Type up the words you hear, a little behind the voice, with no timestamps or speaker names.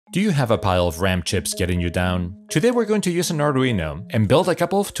Do you have a pile of RAM chips getting you down? Today we're going to use an Arduino and build a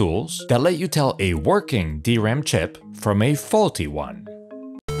couple of tools that let you tell a working DRAM chip from a faulty one.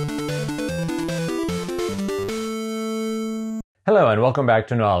 Hello and welcome back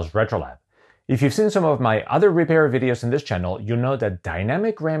to Noel's RetroLab. If you've seen some of my other repair videos in this channel, you'll know that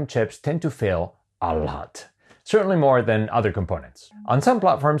dynamic RAM chips tend to fail a lot. Certainly more than other components. On some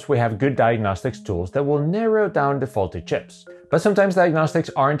platforms we have good diagnostics tools that will narrow down the faulty chips. But sometimes diagnostics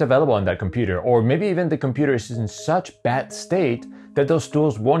aren't available on that computer, or maybe even the computer is in such bad state that those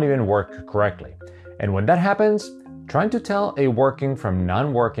tools won't even work correctly. And when that happens, trying to tell a working from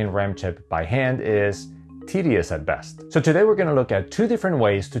non-working RAM chip by hand is tedious at best. So today we're going to look at two different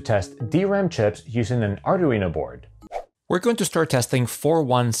ways to test DRAM chips using an Arduino board. We're going to start testing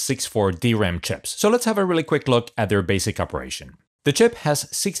 4164 DRAM chips, so let's have a really quick look at their basic operation. The chip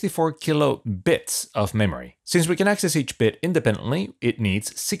has 64 kilobits of memory. Since we can access each bit independently, it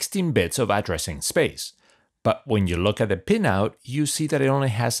needs 16 bits of addressing space. But when you look at the pinout, you see that it only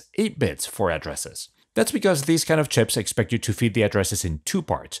has 8 bits for addresses. That's because these kind of chips expect you to feed the addresses in two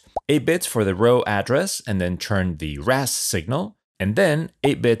parts. 8 bits for the row address and then turn the RAS signal, and then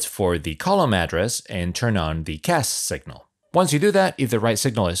 8 bits for the column address and turn on the CAS signal. Once you do that, if the right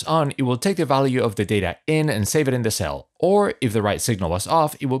signal is on, it will take the value of the data in and save it in the cell. Or if the right signal was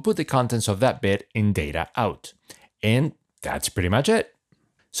off, it will put the contents of that bit in data out. And that's pretty much it.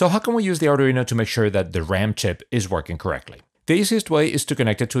 So how can we use the Arduino to make sure that the RAM chip is working correctly? The easiest way is to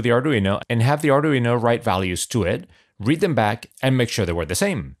connect it to the Arduino and have the Arduino write values to it, read them back, and make sure they were the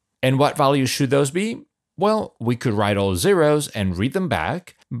same. And what values should those be? Well, we could write all zeros and read them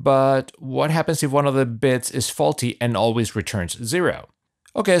back, but what happens if one of the bits is faulty and always returns 0?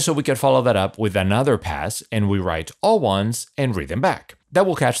 Okay, so we could follow that up with another pass and we write all ones and read them back. That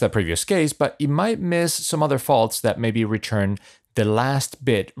will catch that previous case, but it might miss some other faults that maybe return the last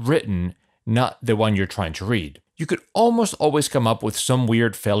bit written, not the one you're trying to read. You could almost always come up with some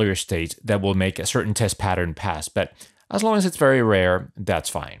weird failure state that will make a certain test pattern pass, but as long as it's very rare, that's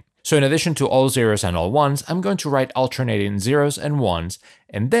fine. So in addition to all zeros and all ones, I'm going to write alternating zeros and ones,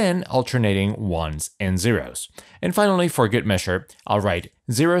 and then alternating ones and zeros. And finally, for good measure, I'll write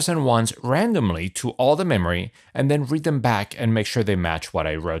zeros and ones randomly to all the memory, and then read them back and make sure they match what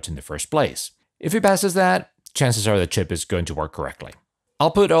I wrote in the first place. If it passes that, chances are the chip is going to work correctly.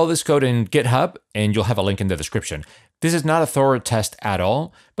 I'll put all this code in GitHub, and you'll have a link in the description. This is not a thorough test at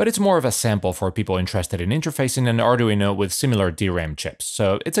all, but it's more of a sample for people interested in interfacing an Arduino with similar DRAM chips,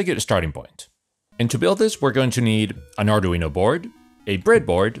 so it's a good starting point. And to build this, we're going to need an Arduino board, a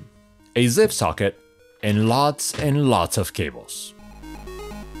breadboard, a zip socket, and lots of cables.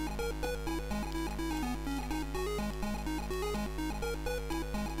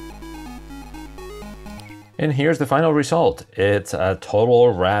 And here's the final result. It's a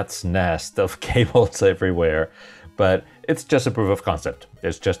total rat's nest of cables everywhere, but it's just a proof of concept.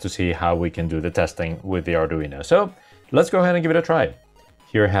 It's just to see how we can do the testing with the Arduino. So let's go ahead and give it a try.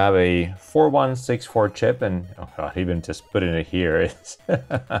 Here I have a 4164 chip, and oh God, even just putting it here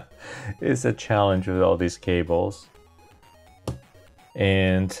is a challenge with all these cables.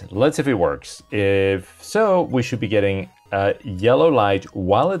 And let's see if it works. If so, we should be getting a yellow light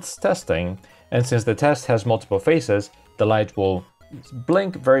while it's testing. And since the test has multiple phases, the light will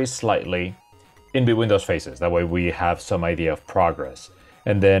blink very slightly in between those phases. That way we have some idea of progress.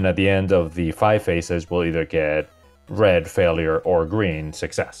 And then at the end of the 5 phases, we'll either get red, failure, or green,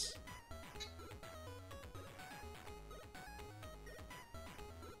 success.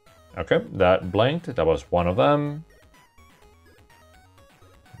 Okay, that blinked. That was one of them.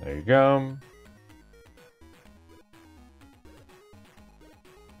 There you go.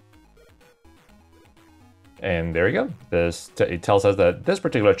 And there you go. It tells us that this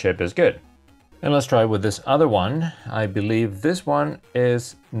particular chip is good. And let's try with this other one. I believe this one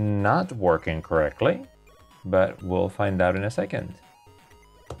is not working correctly, but we'll find out in a second.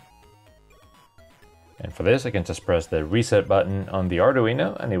 And for this, I can just press the reset button on the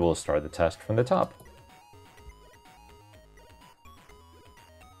Arduino and it will start the test from the top.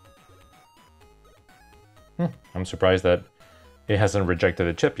 I'm surprised that it hasn't rejected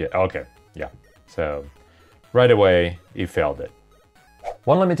the chip yet. Okay, yeah. So right away, it failed it.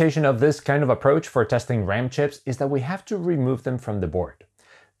 One limitation of this kind of approach for testing RAM chips is that we have to remove them from the board.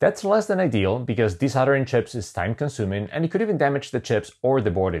 That's less than ideal because desoldering chips is time-consuming and it could even damage the chips or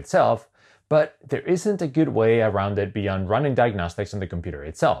the board itself, but there isn't a good way around it beyond running diagnostics on the computer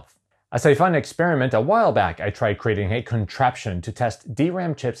itself. As a fun experiment a while back, I tried creating a contraption to test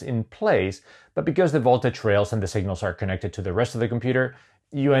DRAM chips in place, but because the voltage rails and the signals are connected to the rest of the computer,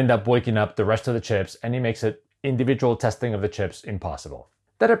 you end up waking up the rest of the chips and it makes it individual testing of the chips impossible.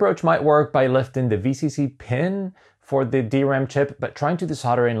 That approach might work by lifting the VCC pin for the DRAM chip, but trying to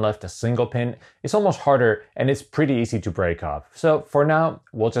desolder and lift a single pin is almost harder and it's pretty easy to break off. So for now,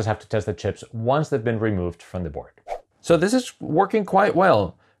 we'll just have to test the chips once they've been removed from the board. So this is working quite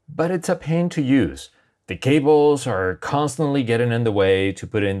well, but it's a pain to use. The cables are constantly getting in the way to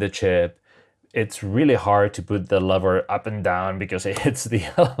put in the chip. It's really hard to put the lever up and down because it hits the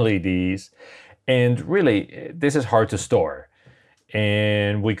LEDs. And really, this is hard to store.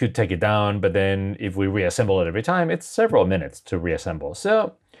 And we could take it down, but then if we reassemble it every time, it's several minutes to reassemble.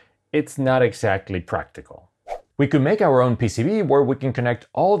 So it's not exactly practical. We could make our own PCB where we can connect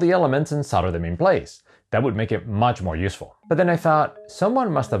all the elements and solder them in place. That would make it much more useful. But then I thought,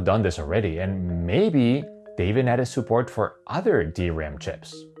 someone must have done this already, and maybe they even added support for other DRAM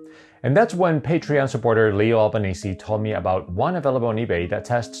chips. And that's when Patreon supporter Leo Albanese told me about one available on eBay that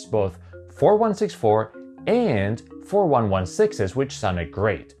tests both 4164 and 4116s, which sounded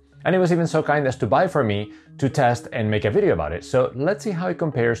great. And it was even so kind as to buy for me to test and make a video about it. So let's see how it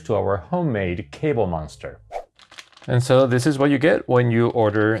compares to our homemade cable monster. And so this is what you get when you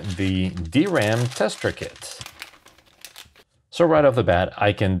order the DRAM tester kit. So right off the bat,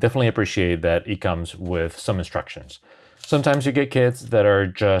 I can definitely appreciate that it comes with some instructions. Sometimes you get kits that are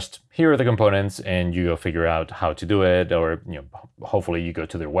just, here are the components and you go figure out how to do it, or hopefully you go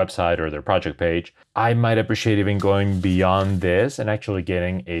to their website or their project page. I might appreciate even going beyond this and actually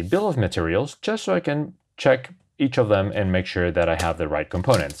getting a bill of materials just so I can check each of them and make sure that I have the right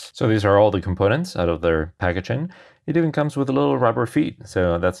components. So these are all the components out of their packaging. It even comes with a little rubber feet,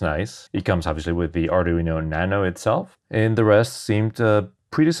 so that's nice. It comes obviously with the Arduino Nano itself, and the rest seemed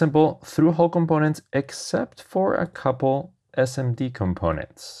pretty simple through-hole components, except for a couple SMD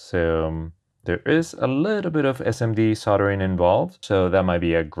components. So there is a little bit of SMD soldering involved, so that might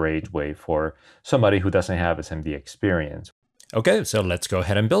be a great way for somebody who doesn't have SMD experience. Okay, so let's go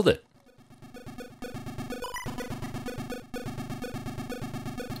ahead and build it.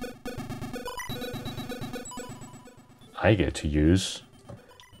 I get to use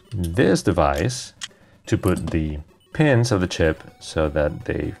this device to put the pins of the chip so that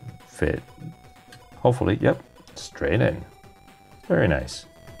they fit, hopefully, yep, straight in. Very nice.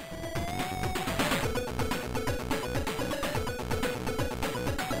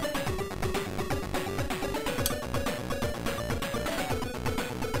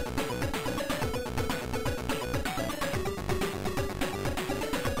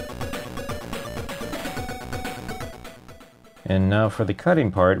 And now for the cutting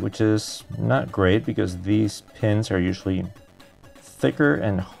part, which is not great because these pins are usually thicker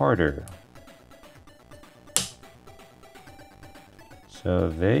and harder. So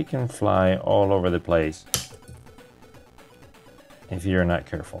they can fly all over the place if you're not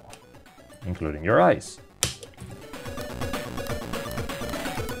careful, including your eyes.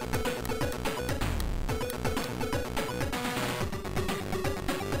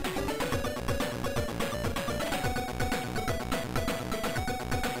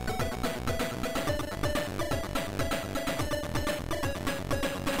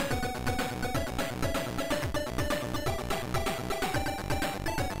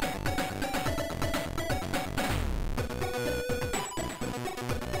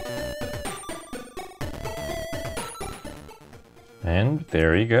 And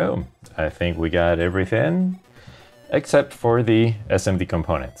there you go. I think we got everything except for the SMD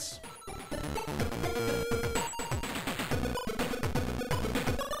components.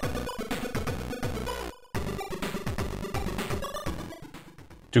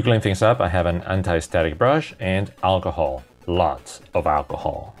 To clean things up, I have an anti-static brush and alcohol. Lots of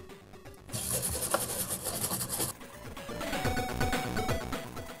alcohol.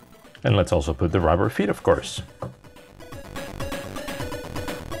 And let's also put the rubber feet, of course.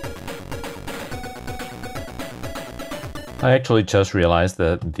 I actually just realized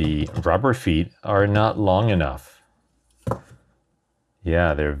that the rubber feet are not long enough.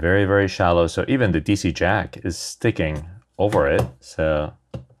 Yeah, they're very, very shallow, so even the DC jack is sticking over it. So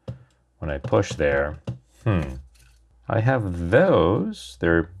when I push there, I have those.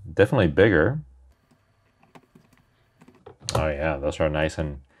 They're definitely bigger. Oh yeah, those are nice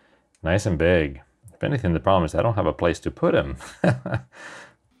and big. If anything, the problem is I don't have a place to put them.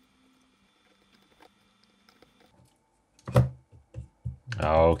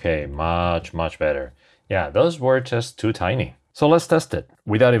 Okay, much better. Yeah, those were just too tiny. So let's test it.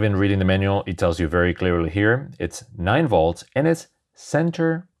 Without even reading the manual, it tells you very clearly here, it's 9 volts and it's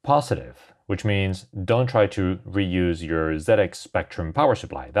center positive, which means don't try to reuse your ZX Spectrum power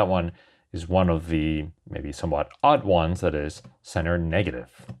supply. That one is one of the maybe somewhat odd ones that is center negative.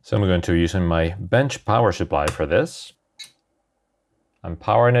 So I'm going to use my bench power supply for this. I'm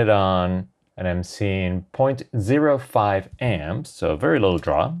powering it on, and I'm seeing 0.05 amps, so very little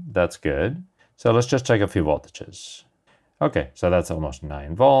draw. That's good. So let's just check a few voltages. Okay, so that's almost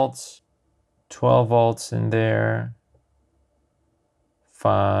 9 volts, 12 volts in there,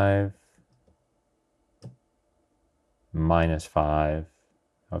 5, -5,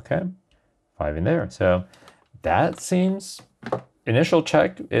 okay, 5 in there. So that seems, initial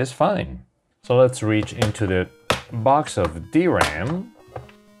check is fine. So let's reach into the box of DRAM.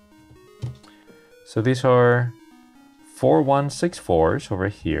 So these are 4164s over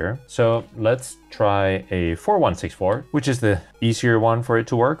here. So let's try a 4164, which is the easier one for it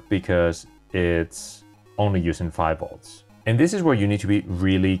to work because it's only using 5 volts. And this is where you need to be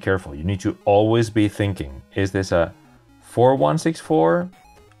really careful. You need to always be thinking, is this a 4164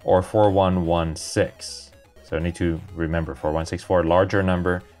 or 4116? So I need to remember 4164, larger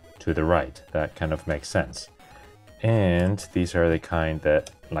number to the right. That kind of makes sense. And these are the kind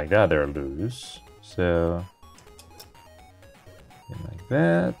that, like that, they're loose. So like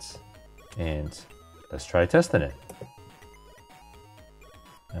that. And let's try testing it.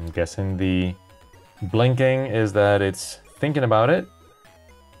 I'm guessing the blinking is that it's thinking about it.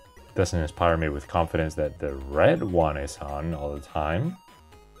 Doesn't inspire me with confidence that the red one is on all the time.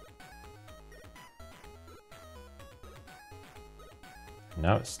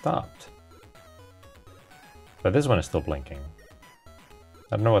 Now it stopped. But this one is still blinking.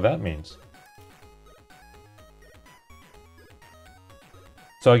 I don't know what that means.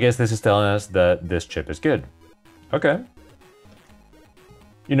 So I guess this is telling us that this chip is good. Okay.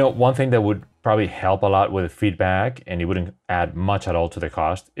 You know, one thing that would probably help a lot with feedback, and it wouldn't add much at all to the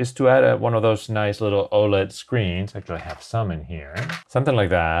cost, is to add one of those nice little OLED screens. Actually, I have some in here. Something like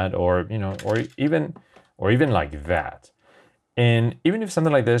that, or, you know, or even like that. And even if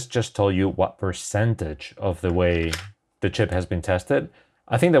something like this just told you what percentage of the way the chip has been tested,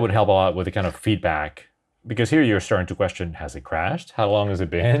 I think that would help a lot with the kind of feedback. Because here you're starting to question, has it crashed? How long has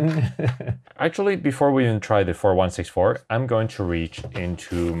it been? Actually, before we even try the 4164, I'm going to reach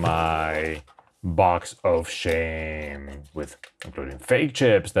into my box of shame with including fake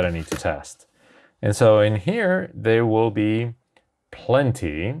chips that I need to test. And so in here, there will be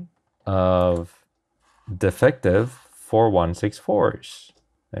plenty of defective 4164s.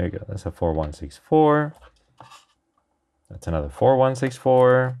 There you go, that's a 4164. That's another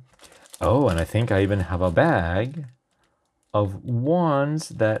 4164. Oh, and I think I even have a bag of ones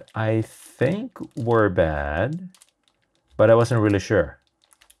that I think were bad, but I wasn't really sure.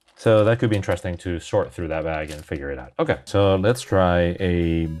 So that could be interesting to sort through that bag and figure it out. Okay, so let's try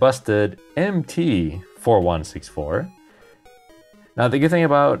a busted MT4164. Now, the good thing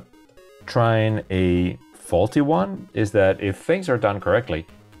about trying a faulty one is that if things are done correctly,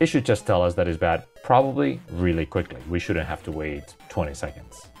 it should just tell us that it's bad probably really quickly. We shouldn't have to wait 20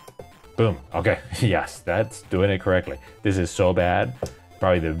 seconds. Boom. Okay, yes, that's doing it correctly. This is so bad.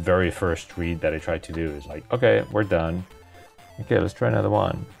 Probably the very first read that I tried to do is like, okay, we're done. Okay, let's try another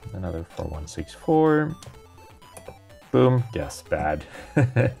one. Another 4164. Boom. Yes, bad.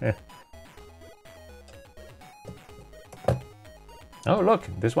 Oh, look,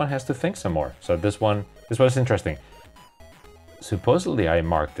 this one has to think some more. So this one is interesting. Supposedly I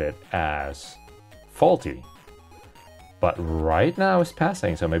marked it as faulty, but right now it's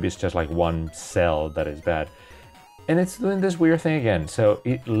passing. So maybe it's just like one cell that is bad. And it's doing this weird thing again. So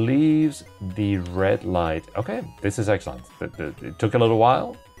it leaves the red light. Okay, this is excellent. It took a little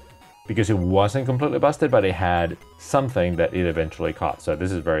while because it wasn't completely busted, but it had something that it eventually caught. So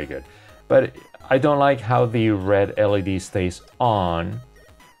this is very good. But I don't like how the red LED stays on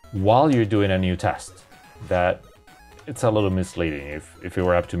while you're doing a new test. That it's a little misleading. If it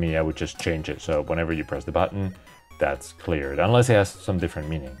were up to me, I would just change it. So whenever you press the button, that's cleared, unless it has some different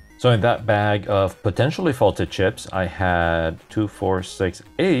meaning. So in that bag of potentially faulted chips, I had 2, 4, 6,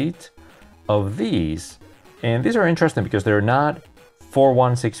 8 of these. And these are interesting because they're not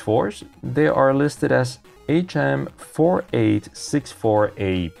 4164s. They are listed as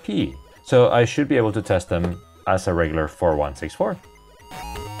HM4864AP. So I should be able to test them as a regular 4164.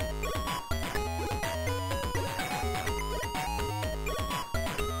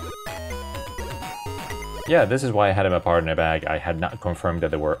 Yeah, this is why I had them apart in a bag. I had not confirmed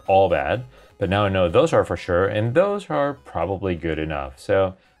that they were all bad, but now I know those are for sure, and those are probably good enough.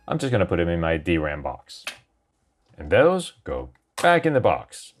 So I'm just gonna put them in my DRAM box. And those go back in the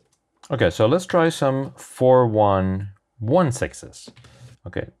box. Okay, so let's try some 4116s.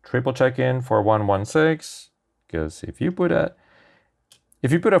 Okay, triple check in 4116, because if you put a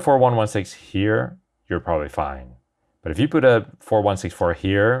 4116 here, you're probably fine. But if you put a 4164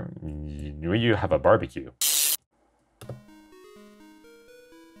 here, you have a barbecue.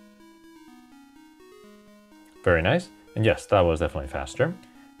 Very nice. And yes, that was definitely faster.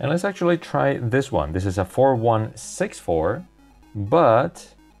 And let's actually try this one. This is a 4164, but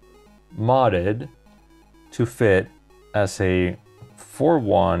modded to fit as a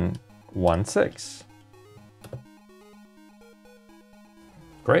 4116.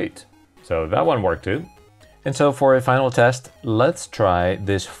 Great. So that one worked too. And so for a final test, let's try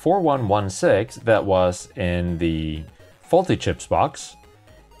this 4116 that was in the faulty chips box.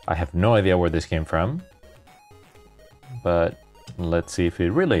 I have no idea where this came from, but let's see if it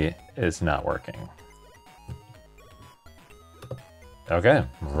really is not working. Okay,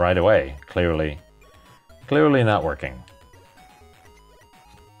 right away, clearly not working.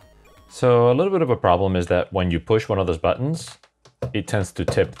 So a little bit of a problem is that when you push one of those buttons, it tends to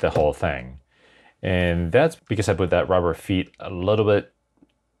tip the whole thing. And that's because I put that rubber feet a little bit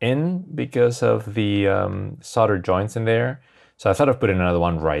in because of the solder joints in there. So I thought of putting another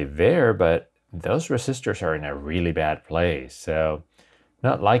one right there, but those resistors are in a really bad place. So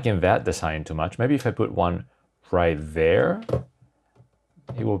not liking that design too much. Maybe if I put one right there,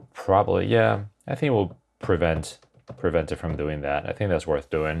 it will probably, yeah, I think it will prevent it from doing that. I think that's worth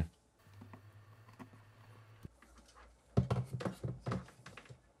doing.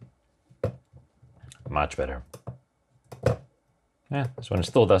 Much better. Yeah, this one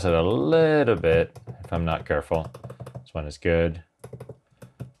still does it a little bit if I'm not careful. This one is good.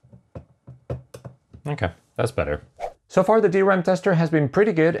 Okay, that's better. So far, the DRAM tester has been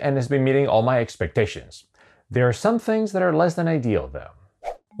pretty good and has been meeting all my expectations. There are some things that are less than ideal though.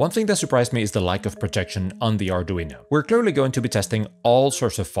 One thing that surprised me is the lack of protection on the Arduino. We're clearly going to be testing all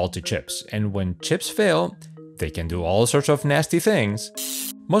sorts of faulty chips, and when chips fail, they can do all sorts of nasty things.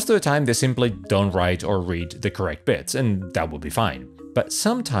 Most of the time, they simply don't write or read the correct bits, and that will be fine. But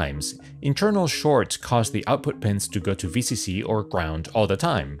sometimes, internal shorts cause the output pins to go to VCC or ground all the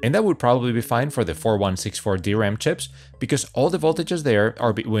time. And that would probably be fine for the 4164 DRAM chips, because all the voltages there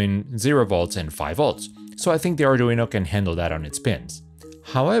are between 0 volts and 5 volts. So I think the Arduino can handle that on its pins.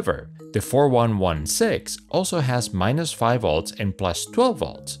 However, the 4116 also has -5 volts and +12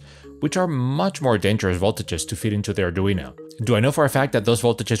 volts, which are much more dangerous voltages to feed into the Arduino. Do I know for a fact that those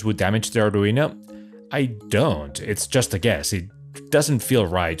voltages would damage the Arduino? I don't, it's just a guess. It doesn't feel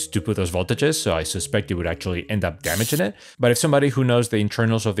right to put those voltages, so I suspect it would actually end up damaging it. But if somebody who knows the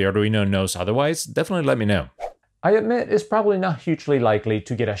internals of the Arduino knows otherwise, definitely let me know. I admit it's probably not hugely likely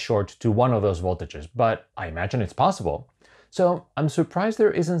to get a short to one of those voltages, but I imagine it's possible. So I'm surprised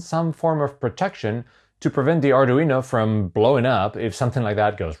there isn't some form of protection to prevent the Arduino from blowing up if something like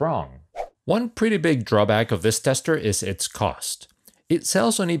that goes wrong. One pretty big drawback of this tester is its cost. It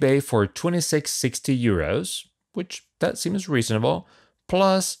sells on eBay for 2660 euros, which that seems reasonable,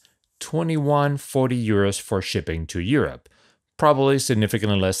 plus 2140 euros for shipping to Europe. Probably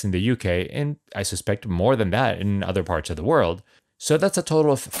significantly less in the UK, and I suspect more than that in other parts of the world. So that's a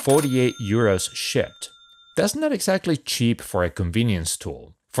total of 48 euros shipped. That's not exactly cheap for a convenience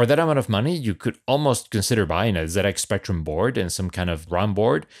tool. For that amount of money, you could almost consider buying a ZX Spectrum board and some kind of RAM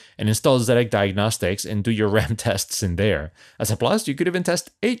board and install ZX Diagnostics and do your RAM tests in there. As a plus, you could even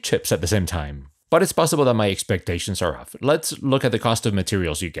test 8 chips at the same time. But it's possible that my expectations are off. Let's look at the cost of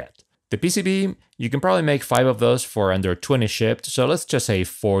materials you get. The PCB, you can probably make 5 of those for under 20 shipped, so let's just say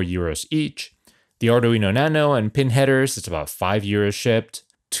 4 euros each. The Arduino Nano and pin headers, it's about 5 euros shipped.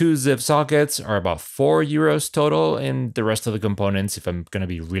 2 zip sockets are about 4 euros total, and the rest of the components, if I'm going to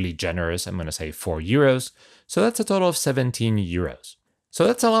be really generous, I'm going to say 4 euros. So that's a total of 17 euros. So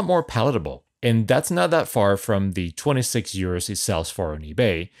that's a lot more palatable. And that's not that far from the 26 euros it sells for on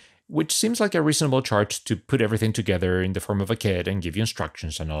eBay, which seems like a reasonable charge to put everything together in the form of a kit and give you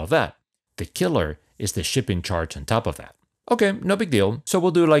instructions and all of that. The killer is the shipping charge on top of that. Okay, no big deal. So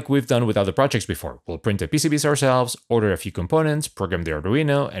we'll do like we've done with other projects before. We'll print the PCBs ourselves, order a few components, program the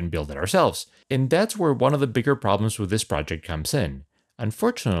Arduino, and build it ourselves. And that's where one of the bigger problems with this project comes in.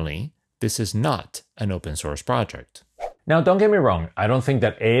 Unfortunately, this is not an open source project. Now, don't get me wrong, I don't think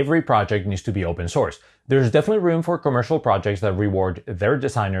that every project needs to be open source. There's definitely room for commercial projects that reward their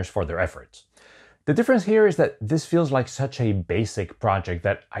designers for their efforts. The difference here is that this feels like such a basic project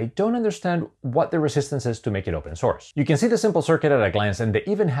that I don't understand what the resistance is to make it open source. You can see the simple circuit at a glance, and they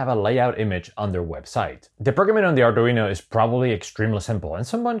even have a layout image on their website. The programming on the Arduino is probably extremely simple, and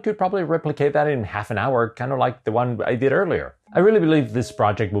someone could probably replicate that in half an hour, kind of like the one I did earlier. I really believe this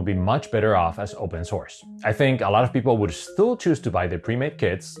project will be much better off as open source. I think a lot of people would still choose to buy the pre-made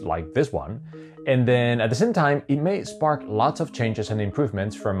kits, like this one, and then at the same time, it may spark lots of changes and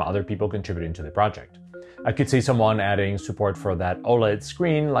improvements from other people contributing to the project. I could see someone adding support for that OLED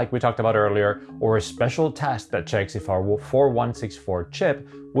screen like we talked about earlier, or a special test that checks if our 4164 chip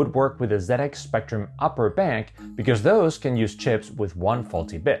would work with a ZX Spectrum upper bank, because those can use chips with one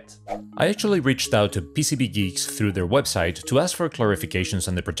faulty bit. I actually reached out to PCB Geeks through their website to ask for clarifications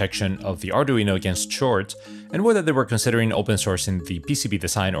on the protection of the Arduino against shorts and whether they were considering open sourcing the PCB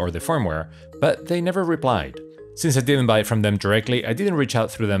design or the firmware, but they never replied. Since I didn't buy it from them directly, I didn't reach out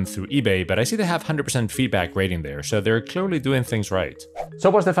through them through eBay, but I see they have 100% feedback rating there, so they're clearly doing things right. So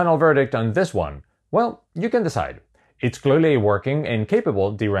what's the final verdict on this one? Well, you can decide. It's clearly a working and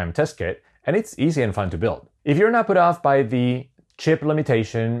capable DRAM test kit, and it's easy and fun to build. If you're not put off by the chip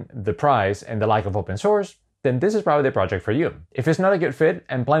limitation, the price, and the lack of open source, then this is probably the project for you. If it's not a good fit,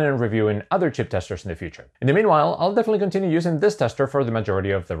 I'm planning on reviewing other chip testers in the future. In the meanwhile, I'll definitely continue using this tester for the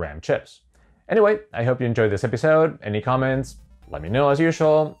majority of the RAM chips. Anyway, I hope you enjoyed this episode. Any comments? Let me know as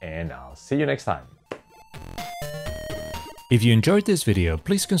usual, and I'll see you next time. If you enjoyed this video,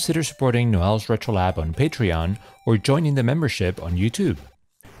 please consider supporting Noel's RetroLab on Patreon or joining the membership on YouTube.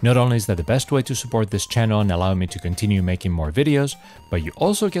 Not only is that the best way to support this channel and allow me to continue making more videos, but you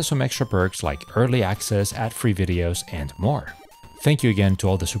also get some extra perks like early access, ad-free videos, and more. Thank you again to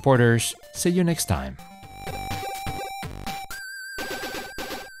all the supporters. See you next time.